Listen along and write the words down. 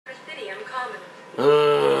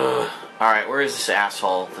Alright, where is this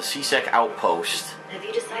asshole? The CSEC outpost. Have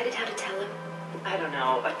you decided how to tell him? I don't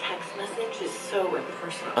know. A text message is so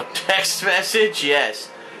impersonal. A text message? Yes.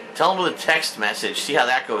 Tell him with a text message. See how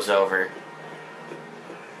that goes over.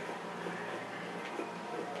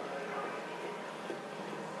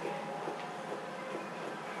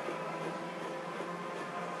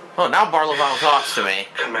 Oh, now Barlavon talks to me.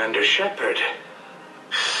 Commander Shepard.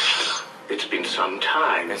 It's been some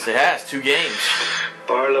time. Yes, it has. 2 games.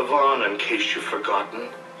 Barlavon, in case you've forgotten.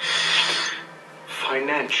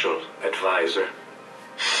 Financial advisor.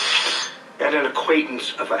 And an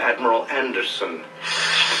acquaintance of Admiral Anderson.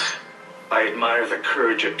 I admire the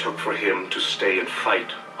courage it took for him to stay and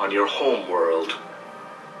fight on your home world.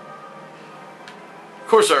 Of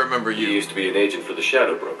course I remember you. You used to be an agent for the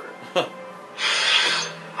Shadow Broker.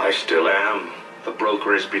 I still am. The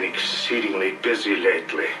broker has been exceedingly busy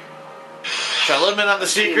lately. Shall I let him in on the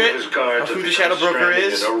secret His guards of who have the Shadow become Broker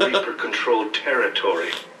stranded is? in a Reaper-controlled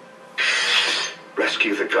territory.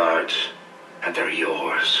 Rescue the guards, and they're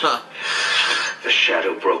yours. Huh. The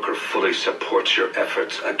Shadow Broker fully supports your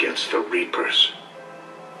efforts against the Reapers.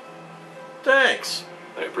 Thanks.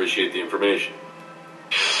 I appreciate the information.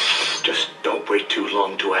 Just don't wait too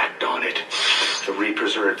long to act on it. The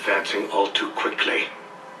Reapers are advancing all too quickly.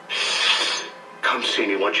 Come see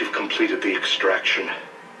me once you've completed the extraction.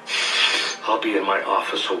 I'll be in my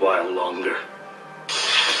office a while longer.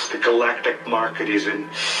 The galactic market is in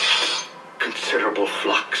considerable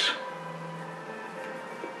flux.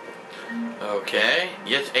 Okay,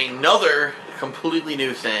 yet another completely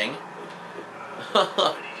new thing.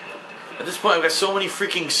 At this point, I've got so many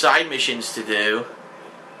freaking side missions to do.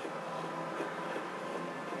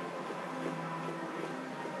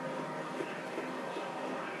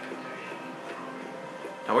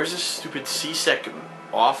 Now, where's this stupid CSEC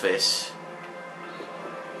office?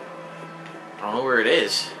 I don't know where it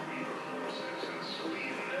is.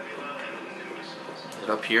 Is it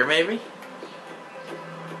up here, maybe?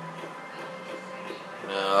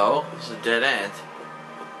 No, this is a dead end.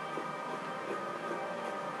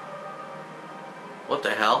 What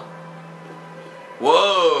the hell?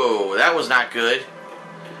 Whoa, that was not good.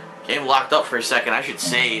 Game locked up for a second. I should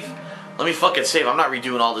save. Let me fucking save. I'm not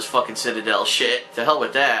redoing all this fucking Citadel shit. To hell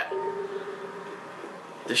with that.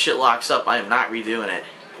 If this shit locks up, I am not redoing it.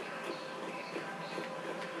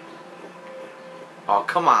 Oh,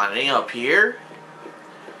 come on. It ain't up here?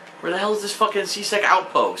 Where the hell is this fucking CSEC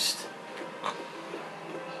outpost?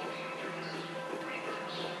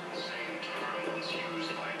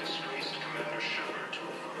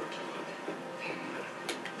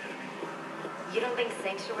 You don't think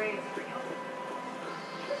Sanctuary is real?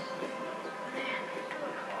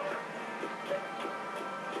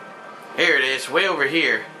 Here it is, way over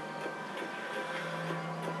here.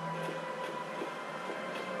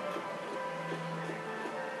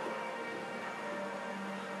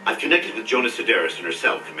 I've connected with Jonas Sedaris in her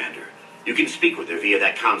cell, Commander. You can speak with her via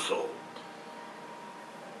that console.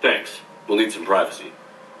 Thanks. We'll need some privacy.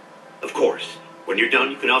 Of course. When you're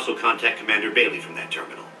done, you can also contact Commander Bailey from that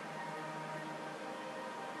terminal.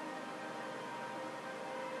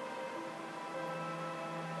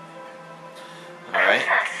 Alright.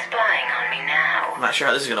 Not spying on me now. I'm not sure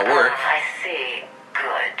how this is gonna work. Oh, I see.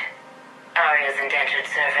 Good. Arya's indentured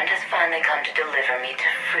servant has finally come to deliver me to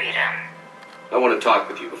freedom. I want to talk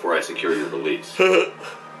with you before I secure your release. Bullshit.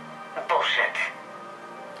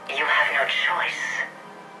 You have no choice.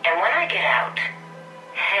 And when I get out,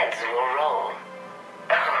 heads will roll.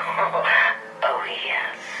 Oh,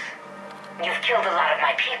 yes. You've killed a lot of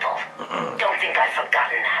my people. Don't think I've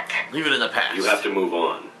forgotten that. Leave it in the past. You have to move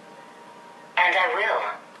on. And I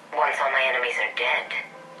will, once all my enemies are dead.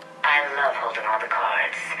 I love holding all the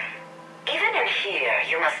cards. Even in here,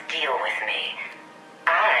 you must deal with me.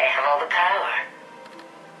 I have all the power.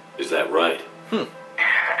 Is that right?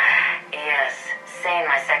 Yes, Sane,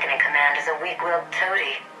 my second in command, is a weak-willed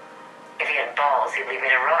toady. If he had balls, he'd leave me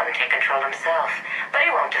to rot and take control himself. But he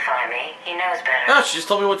won't defy me. He knows better. No, she just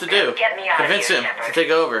told me what to do. Get me out Convince of here, him to Shepard.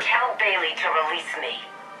 take over. Tell Bailey to release me.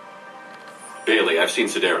 Bailey, I've seen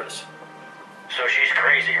Sedaris. So she's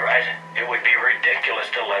crazy, right? It would be ridiculous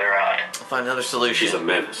to let her out. I'll find another solution. She's a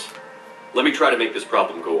menace. Let me try to make this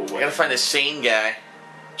problem go I away. gotta find a sane guy.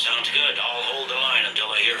 Sounds good. I'll hold the line until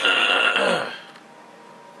I hear from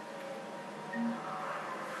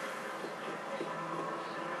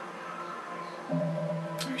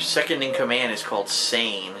you. Your second in command is called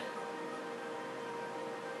Sane.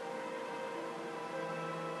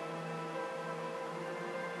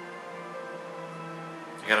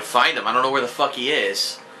 I gotta find him. I don't know where the fuck he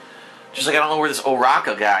is. Just like I don't know where this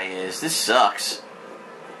Oraka guy is. This sucks.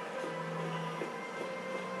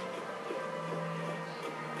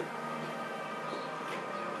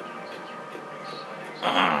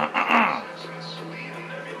 Welcome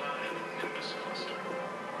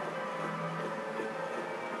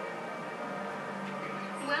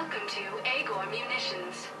to Agor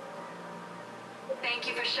Munitions. Thank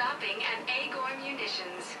you for shopping at Agor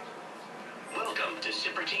Munitions. Welcome to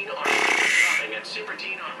Superteen Armory. Shopping at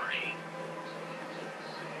Superteen Armory.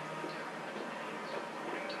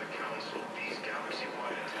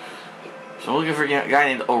 So I'm looking for a guy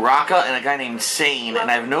named Oraka and a guy named Sane, and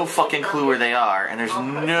I have no fucking clue where they are, and there's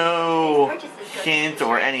no hint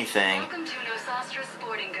or anything. Welcome to Nosastra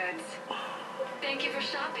Sporting Goods. Thank you for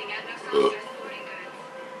shopping at Nosastra Sporting Goods.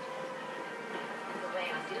 The way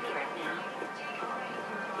I feel right now.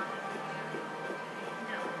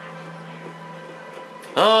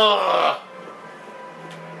 Oh,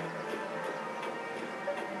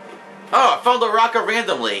 I found Oraka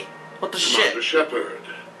randomly. What the Commander shit? Shepard.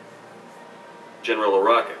 General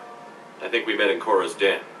Araka, I think we met in Korra's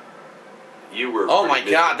den. You were... Oh my pretty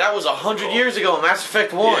god, that was 100 years ago in Mass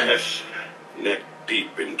Effect 1. Yes. Neck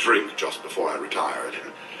deep in drink just before I retired.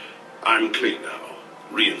 I'm clean now.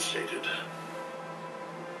 Reinstated.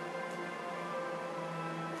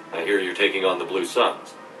 I hear you're taking on the Blue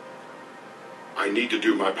Suns. I need to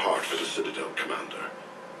do my part for the Citadel, Commander.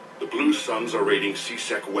 The Blue Suns are raiding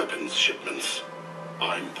C-Sec weapons shipments.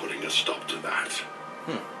 I'm putting a stop to that.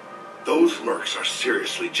 Those mercs are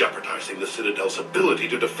seriously jeopardizing the Citadel's ability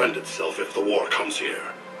to defend itself if the war comes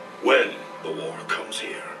here. When the war comes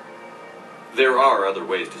here. There are other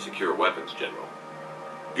ways to secure weapons, General.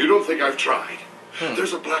 You don't think I've tried?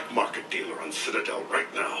 There's a black market dealer on Citadel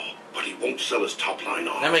right now, but he won't sell his top-line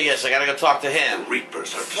arms. Let me guess, I gotta go talk to him. The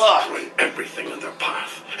Reapers are Fuck. destroying everything in their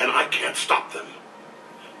path, and I can't stop them.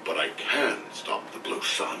 But I can stop the Blue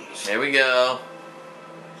Suns. There we go.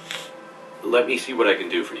 Let me see what I can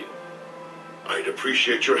do for you. I'd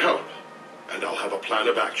appreciate your help, and I'll have a plan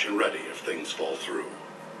of action ready if things fall through.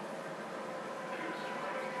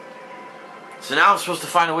 So now I'm supposed to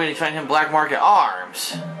find a way to find him black market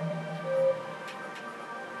arms.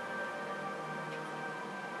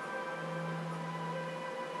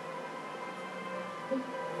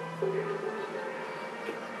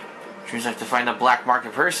 Which means I have to find a black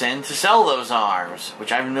market person to sell those arms,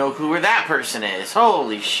 which I have no clue where that person is.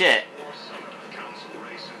 Holy shit.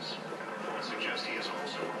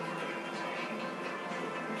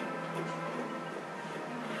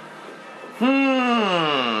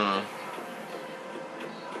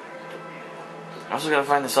 I also gotta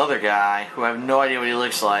find this other guy, who I have no idea what he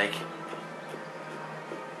looks like.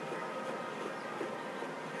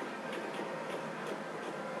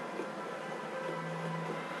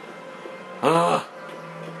 Ugh.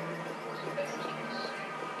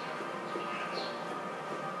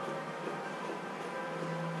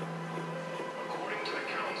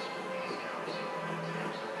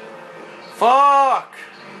 Fuck!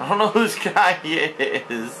 I don't know who this guy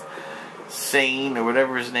is. Sane, or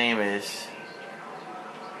whatever his name is.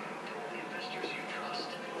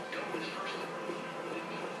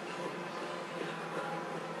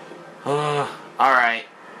 Alright.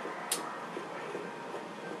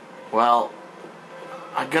 Well,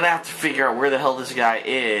 I'm gonna have to figure out where the hell this guy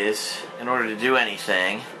is in order to do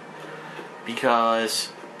anything. Because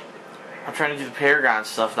I'm trying to do the Paragon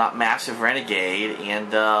stuff, not Massive Renegade, and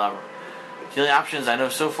the only options I know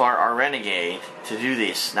so far are Renegade to do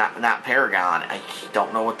this, not Paragon. I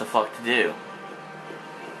don't know what the fuck to do.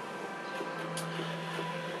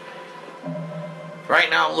 Right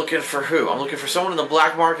now I'm looking for who? I'm looking for someone in the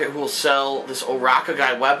black market who will sell this Oraka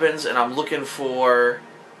guy weapons, and I'm looking for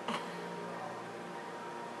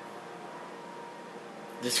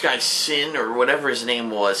this guy Sin, or whatever his name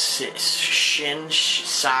was. Sign,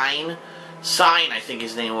 I think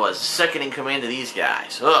his name was. Second in command of these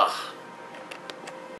guys. Ugh.